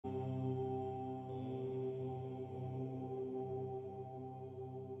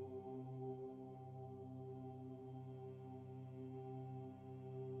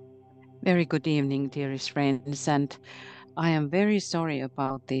Very good evening, dearest friends, and I am very sorry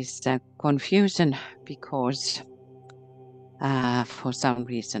about this confusion because for some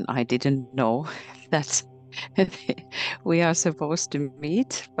reason I didn't know that we are supposed to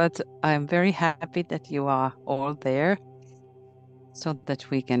meet, but I'm very happy that you are all there so that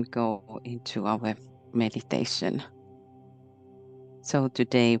we can go into our meditation. So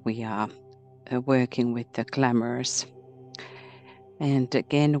today we are working with the glamours. And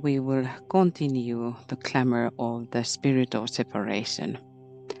again, we will continue the clamor of the spirit of separation.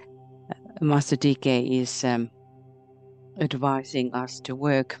 Master DK is advising us to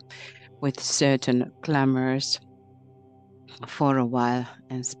work with certain clamors for a while,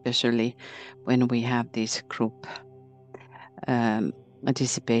 and especially when we have this group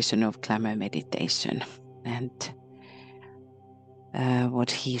Dissipation of Glamour meditation. And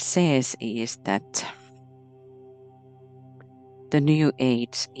what he says is that the new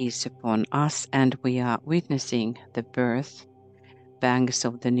age is upon us, and we are witnessing the birth banks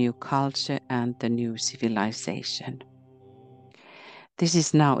of the new culture and the new civilization. This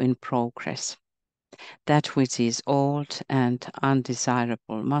is now in progress. That which is old and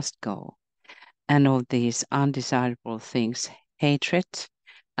undesirable must go, and of these undesirable things, hatred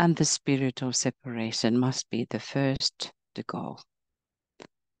and the spirit of separation must be the first to go.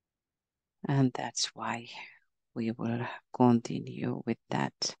 And that's why we will continue with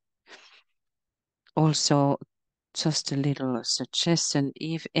that. Also, just a little suggestion,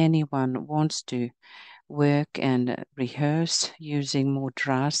 if anyone wants to work and rehearse using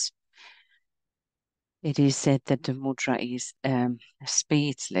mudras, it is said that the mudra is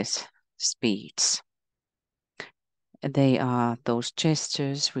speechless speech. They are those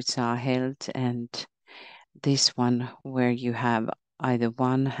gestures which are held, and this one where you have either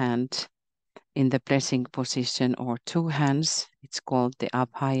one hand in the blessing position or two hands, it's called the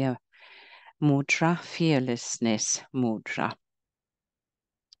Abhaya mudra, fearlessness mudra.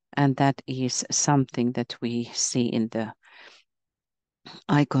 And that is something that we see in the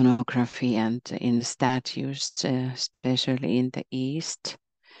iconography and in statues, especially in the East,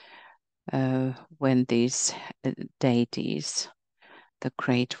 when these deities, the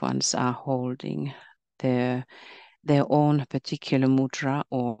great ones, are holding their own particular mudra,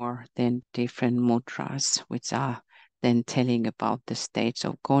 or then different mudras, which are then telling about the states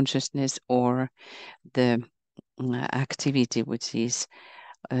of consciousness or the activity which is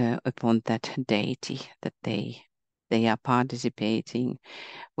upon that deity, that they are participating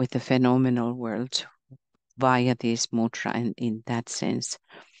with the phenomenal world via this mudra, and in that sense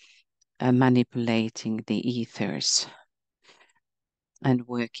manipulating the ethers and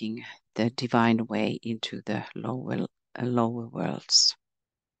working the divine way into the lower worlds.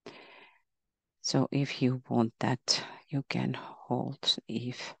 So if you want that, you can hold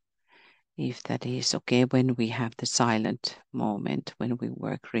if that is okay, when we have the silent moment, when we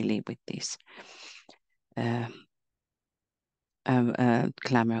work really with this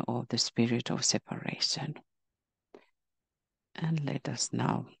clamor of the spirit of separation. And let us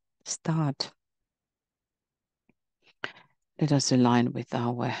now start. Let us align with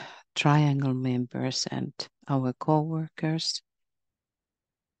our triangle members and our co-workers,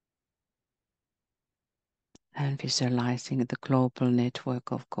 and visualizing the global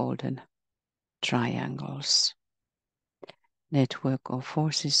network of golden triangles, network of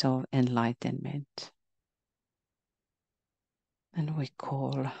forces of enlightenment. And we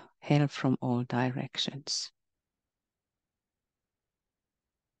call help from all directions.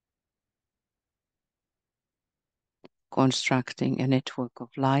 Constructing a network of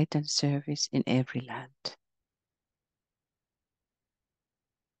light and service in every land.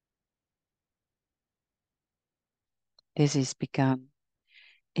 This is begun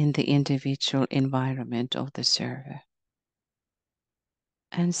in the individual environment of the server,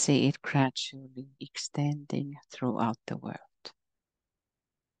 and see it gradually extending throughout the world.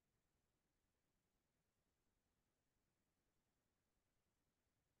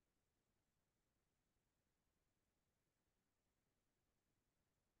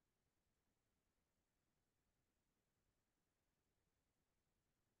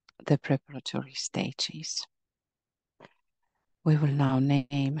 The preparatory stages. We will now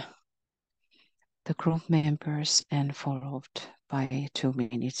name the group members, and followed by 2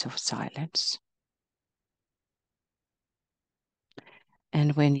 minutes of silence.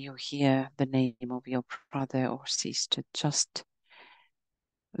 And when you hear the name of your brother or sister, just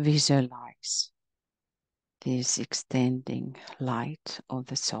visualize this extending light of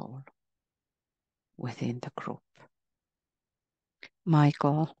the soul within the group.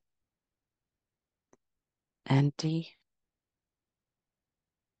 Michael, Andy,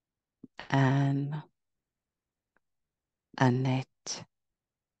 Anne, Annette,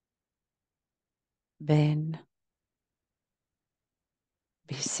 Ben,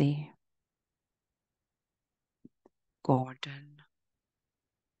 Busy, Gordon,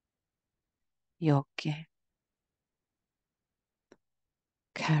 Jocke,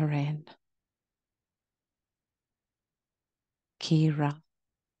 Karen, Kira,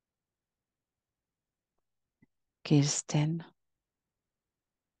 Kirsten,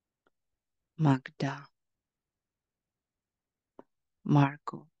 Magda,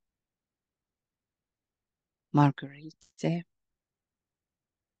 Marco, Marguerite,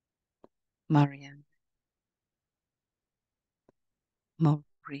 Marianne,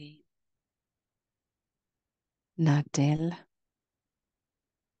 Maureen, Nadel,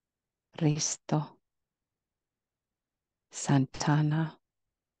 Risto, Santana,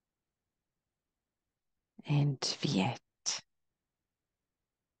 and Viet,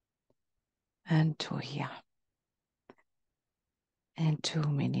 and Tuija, and 2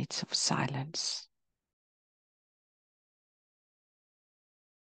 minutes of silence.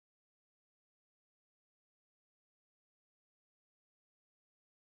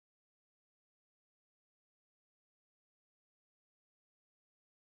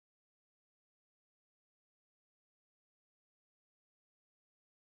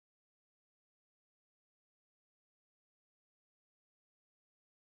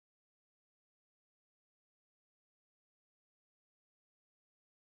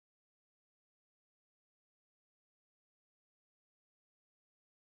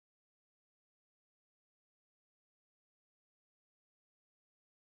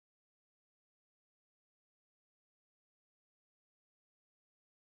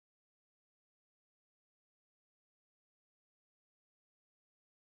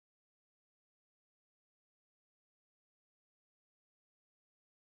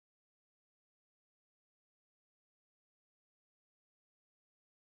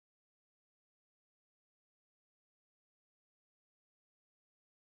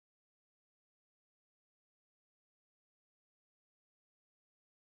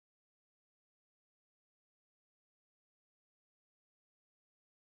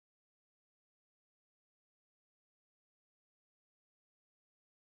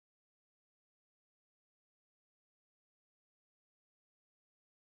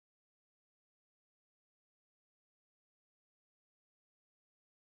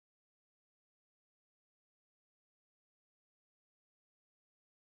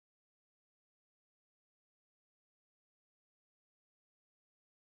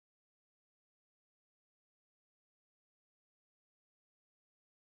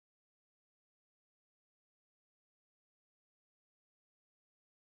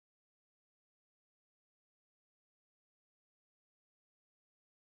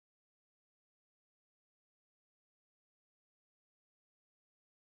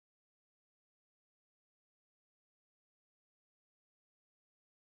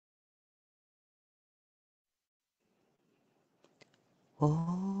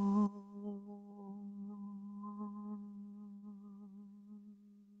 Oh.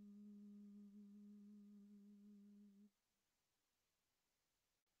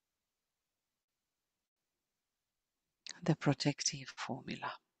 The protective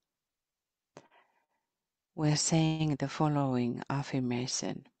formula. We're saying the following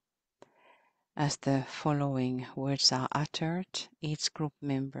affirmation. As the following words are uttered, each group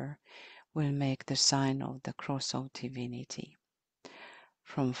member will make the sign of the cross of divinity.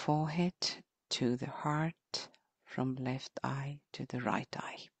 From forehead to the heart, from left eye to the right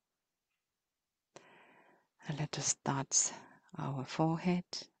eye. And let us touch our forehead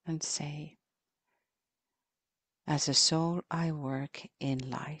and say, as a soul I work in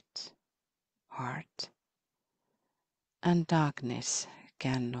light, heart, and darkness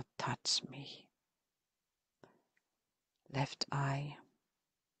cannot touch me. Left eye,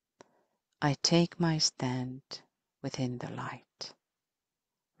 I take my stand within the light.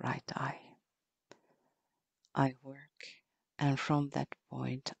 Right eye, I work, and from that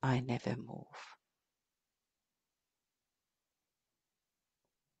point I never move.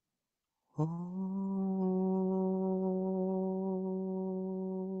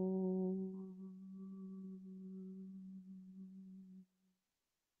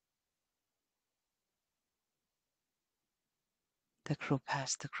 The group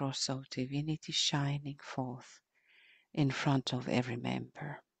has the cross of divinity shining forth in front of every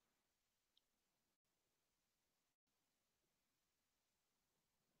member.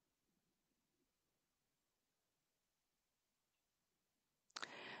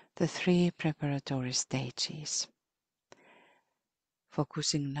 The 3 preparatory stages.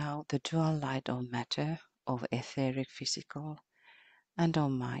 focusing now the dual light of matter, of etheric physical, and of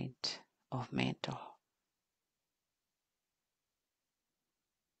mind, of mental.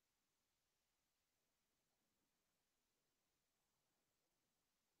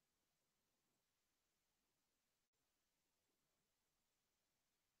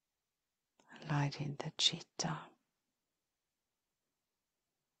 Light in the chitta.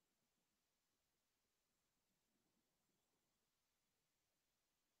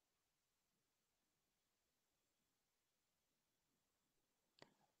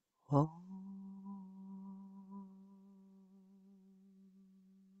 Oh.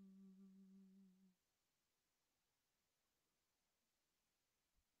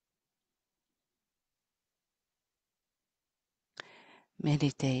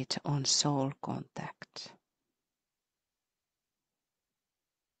 Meditate on soul contact.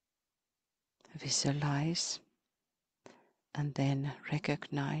 Visualize and then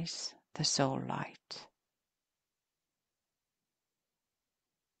recognize the soul light.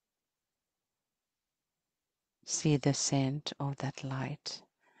 See the scent of that light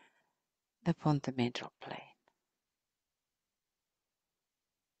upon the mental plane.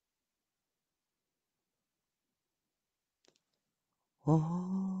 Oh.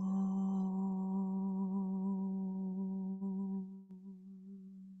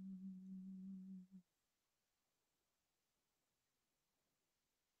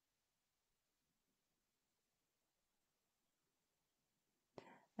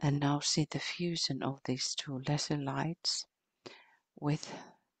 And now see the fusion of these two lesser lights with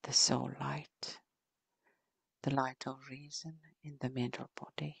the soul light, the light of reason in the mental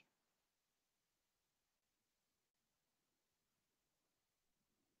body.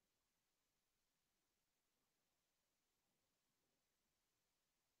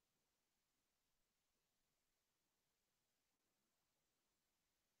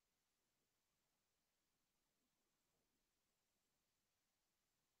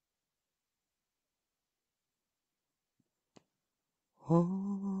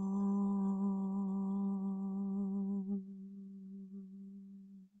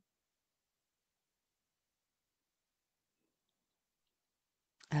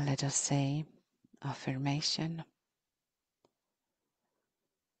 And let us say affirmation.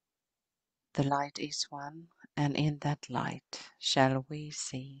 The light is one, and in that light shall we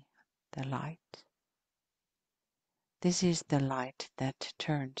see the light. This is the light that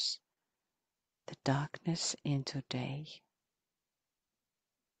turns the darkness into day.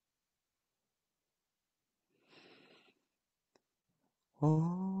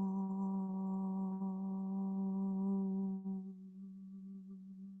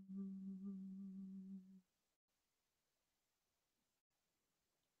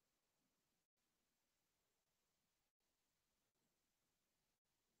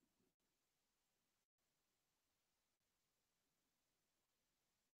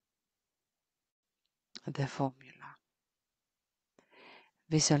 The formula.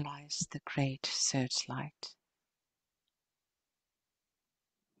 Visualize the great searchlight,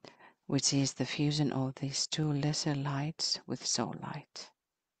 which is the fusion of these two lesser lights with soul light,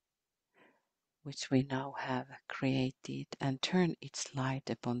 which we now have created and turn its light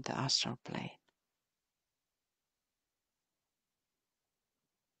upon the astral plane.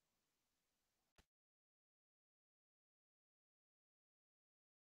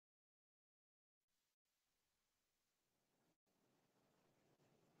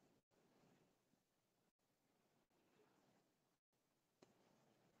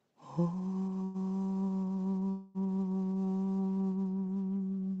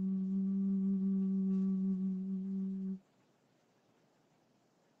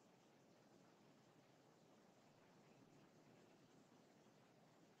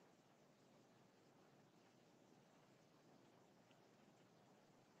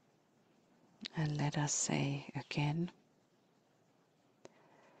 And let us say again,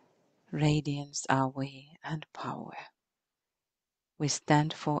 radiance are we and power. We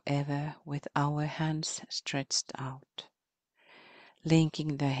stand forever with our hands stretched out,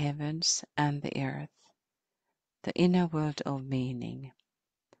 linking the heavens and the earth, the inner world of meaning,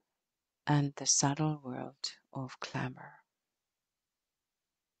 and the subtle world of glamour.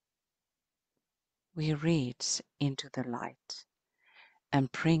 We reach into the light and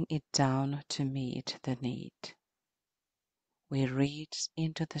bring it down to meet the need. We reach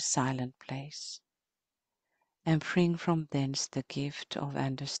into the silent place and bring from thence the gift of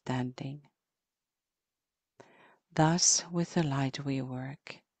understanding. Thus with the light we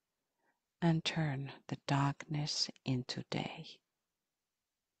work and turn the darkness into day.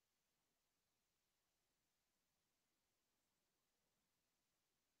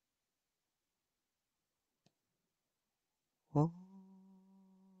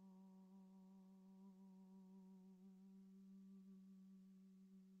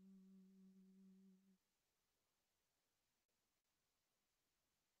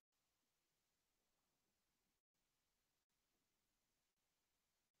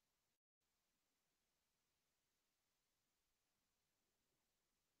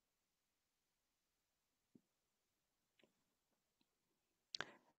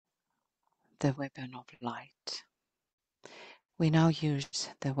 the weapon of light. We now use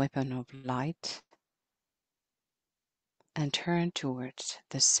the weapon of light and turn towards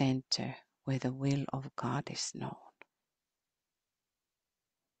the center where the will of God is known.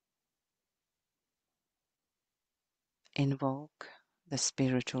 Invoke the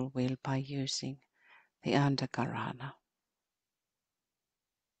spiritual will by using the Andakarana.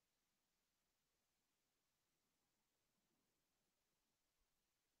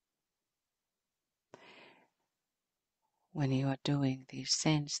 When you are doing this,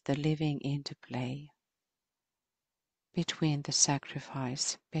 sense the living interplay between the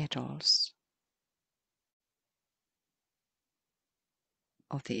sacrifice petals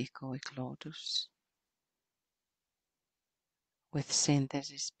of the echoic lotus with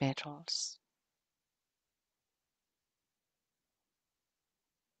synthesis petals,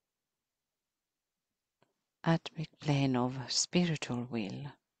 atomic plane of spiritual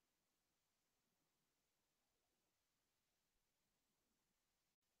will,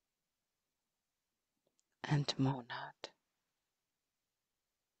 and monad.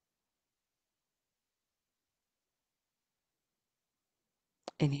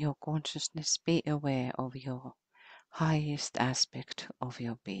 In your consciousness, be aware of your highest aspect of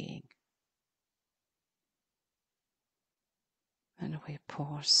your being. And we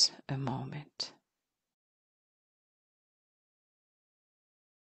pause a moment.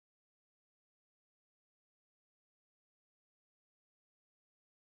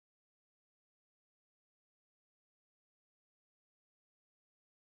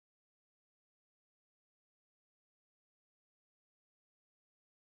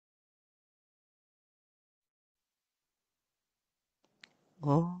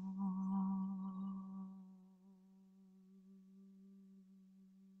 Oh.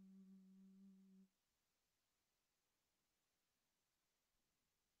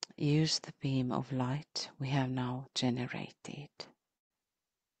 Use the beam of light we have now generated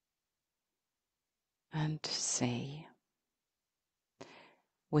and say,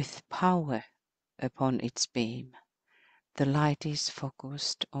 with power upon its beam, the light is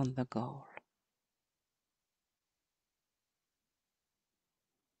focused on the goal.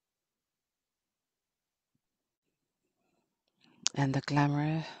 And the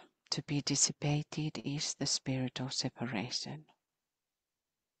glamour to be dissipated is the spirit of separation.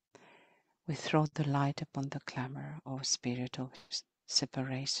 We throw the light upon the glamour of spirit of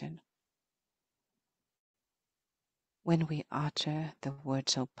separation. When we utter the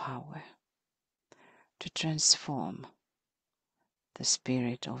words of power to transform the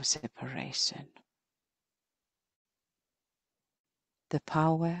spirit of separation. The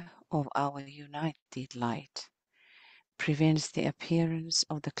power of our united light prevents the appearance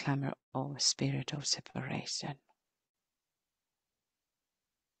of the clamor of spirit of separation.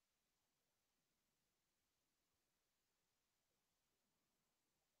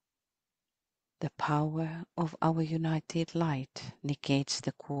 The power of our united light negates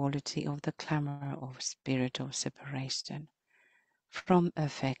the quality of the clamor of spirit of separation from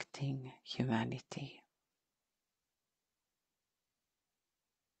affecting humanity.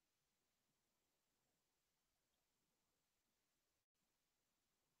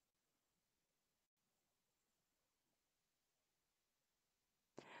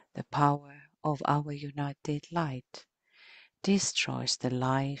 The power of our united light destroys the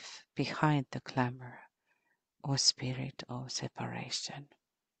life behind the clamor or spirit of separation.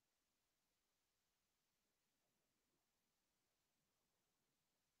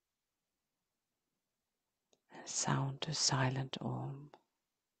 Sound a silent Om.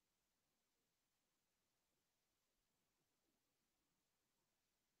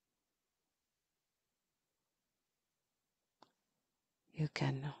 You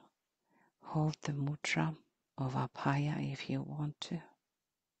can hold the mudra of Abhaya if you want to.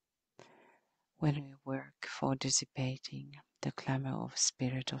 When we work for dissipating the clamor of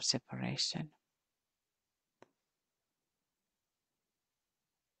spirit of separation.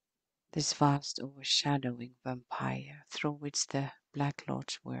 This vast overshadowing vampire through which the Black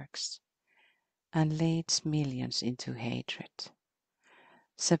Lodge works and leads millions into hatred,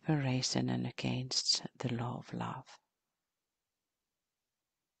 separation and against the law of love.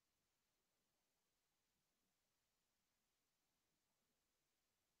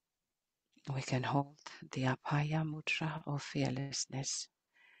 We can hold the Abhaya Mudra of fearlessness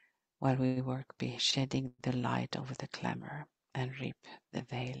while we work by shedding the light over the clamor and rip the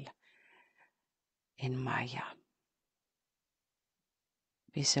veil in Maya.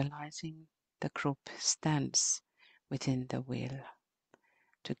 Visualizing the group stands within the will.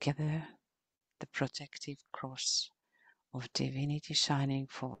 Together, the protective cross of divinity shining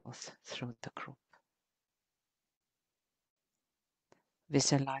forth through the group.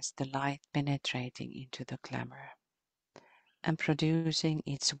 Visualize the light penetrating into the glamour and producing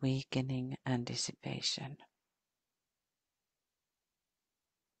its weakening and dissipation.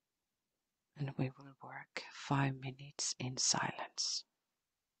 And we will work 5 minutes in silence.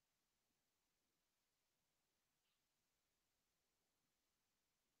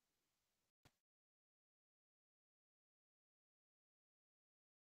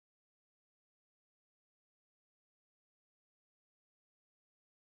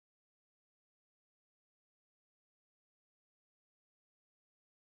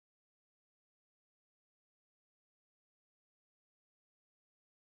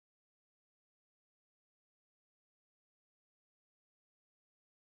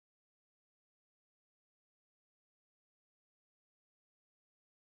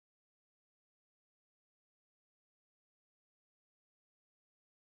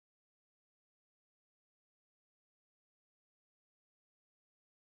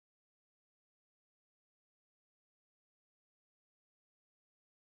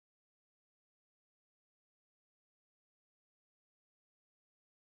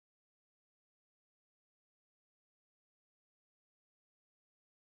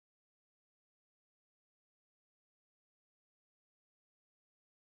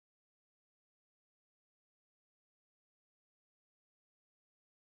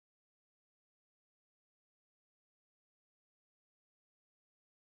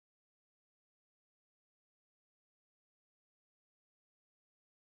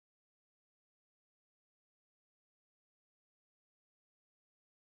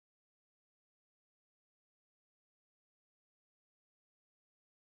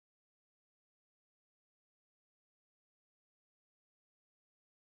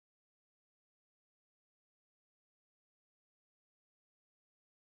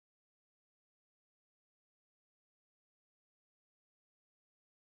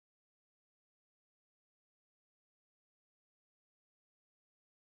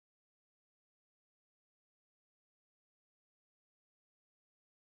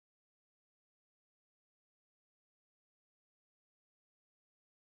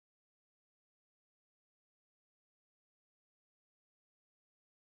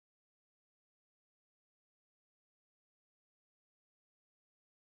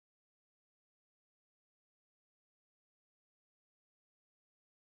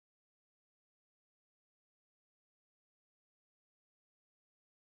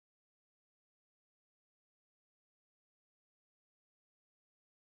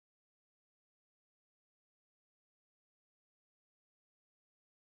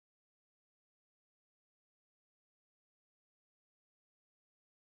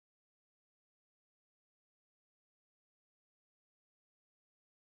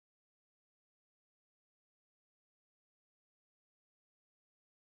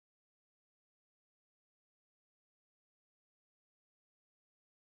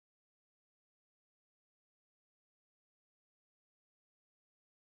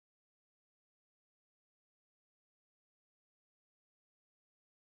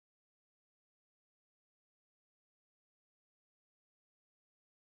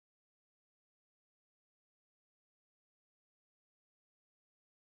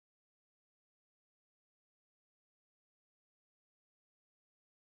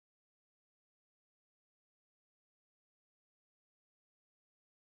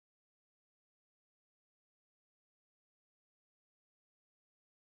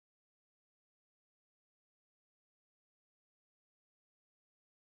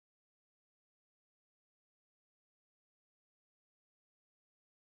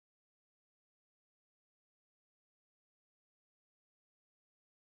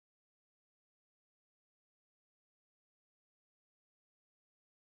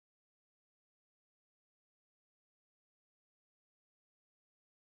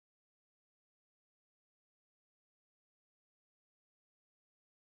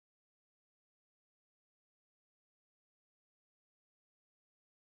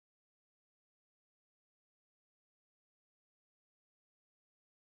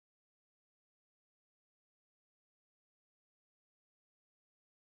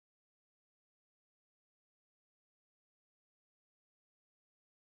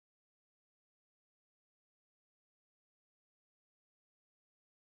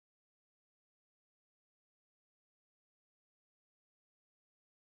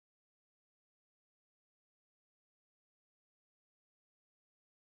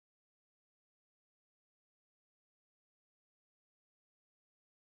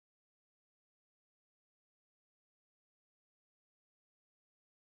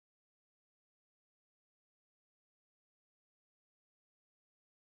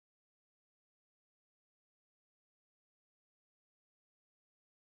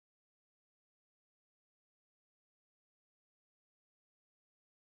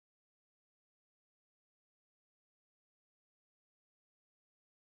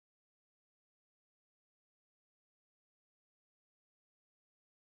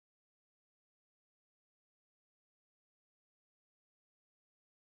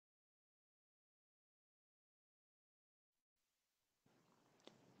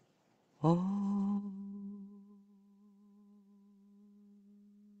 Oh.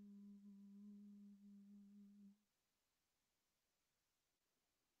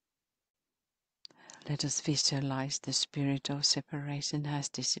 Let us visualize the spirit of separation has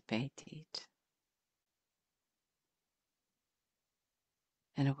dissipated.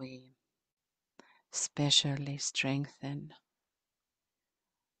 And we specially strengthen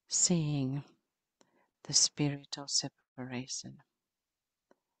seeing the spirit of separation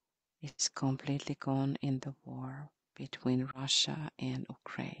is completely gone in the war between Russia and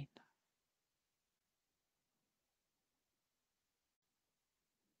Ukraine.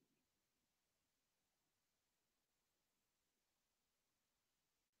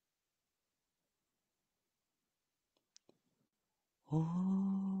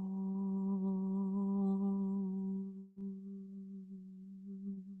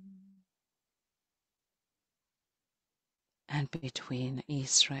 And between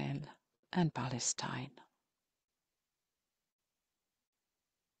Israel and Palestine.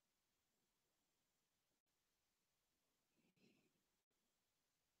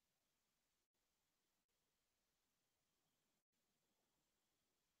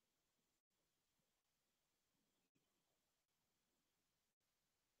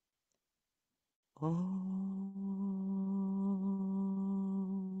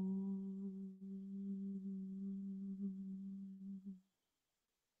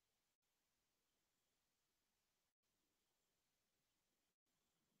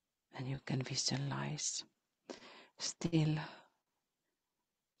 And you can visualize still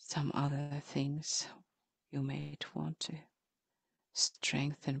some other things you may want to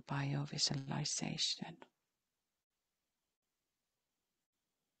strengthen by your visualization.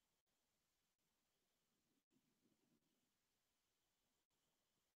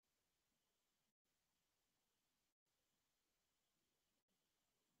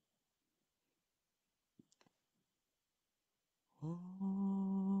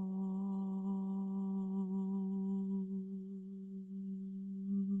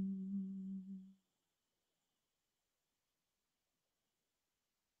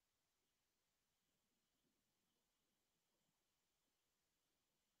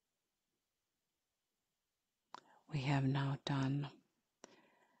 We have now done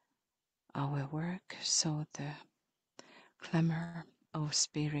our work, so the glamour of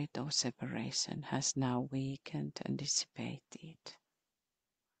spirit of separation has now weakened and dissipated.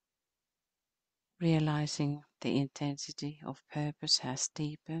 Realizing the intensity of purpose has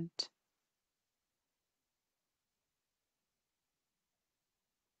deepened.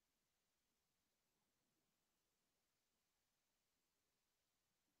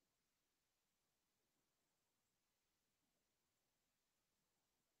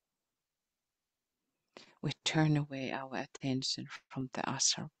 We turn away our attention from the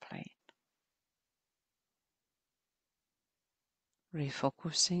astral plane,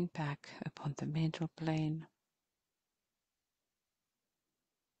 refocusing back upon the mental plane,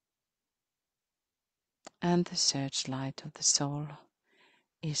 and the searchlight of the soul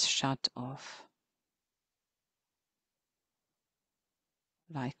is shut off.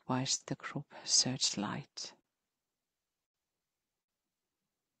 Likewise, the group searchlight.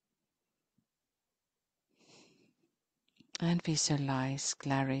 And visualize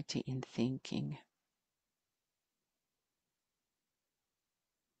clarity in thinking.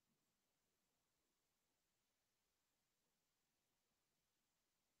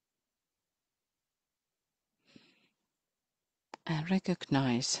 And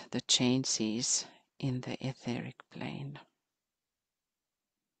recognize the changes in the etheric plane.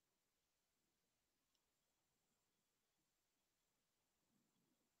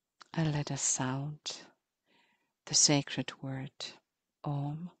 And let us sound the sacred word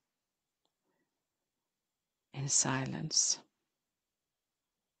Om in silence.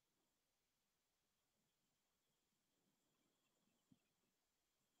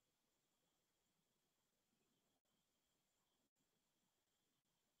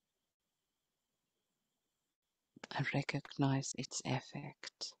 And recognize its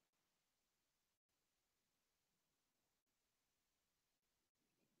effect.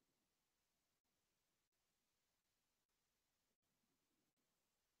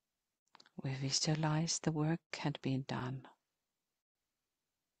 We visualize the work had been done.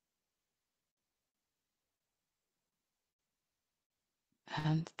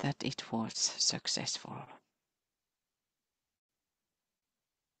 And that it was successful.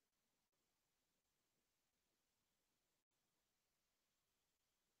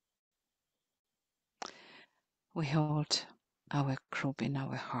 We hold our group in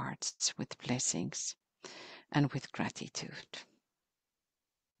our hearts with blessings and with gratitude.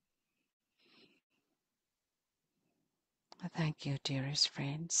 Thank you, dearest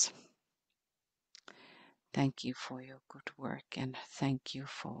friends. Thank you for your good work, and thank you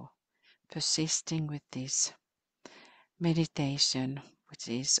for persisting with this meditation, which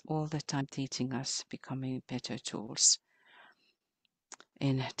is all the time teaching us becoming better tools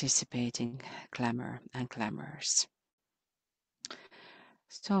in dissipating glamour and glamours.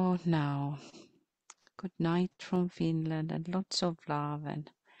 So now, good night from Finland and lots of love, and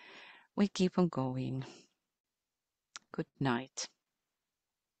we keep on going. Good night.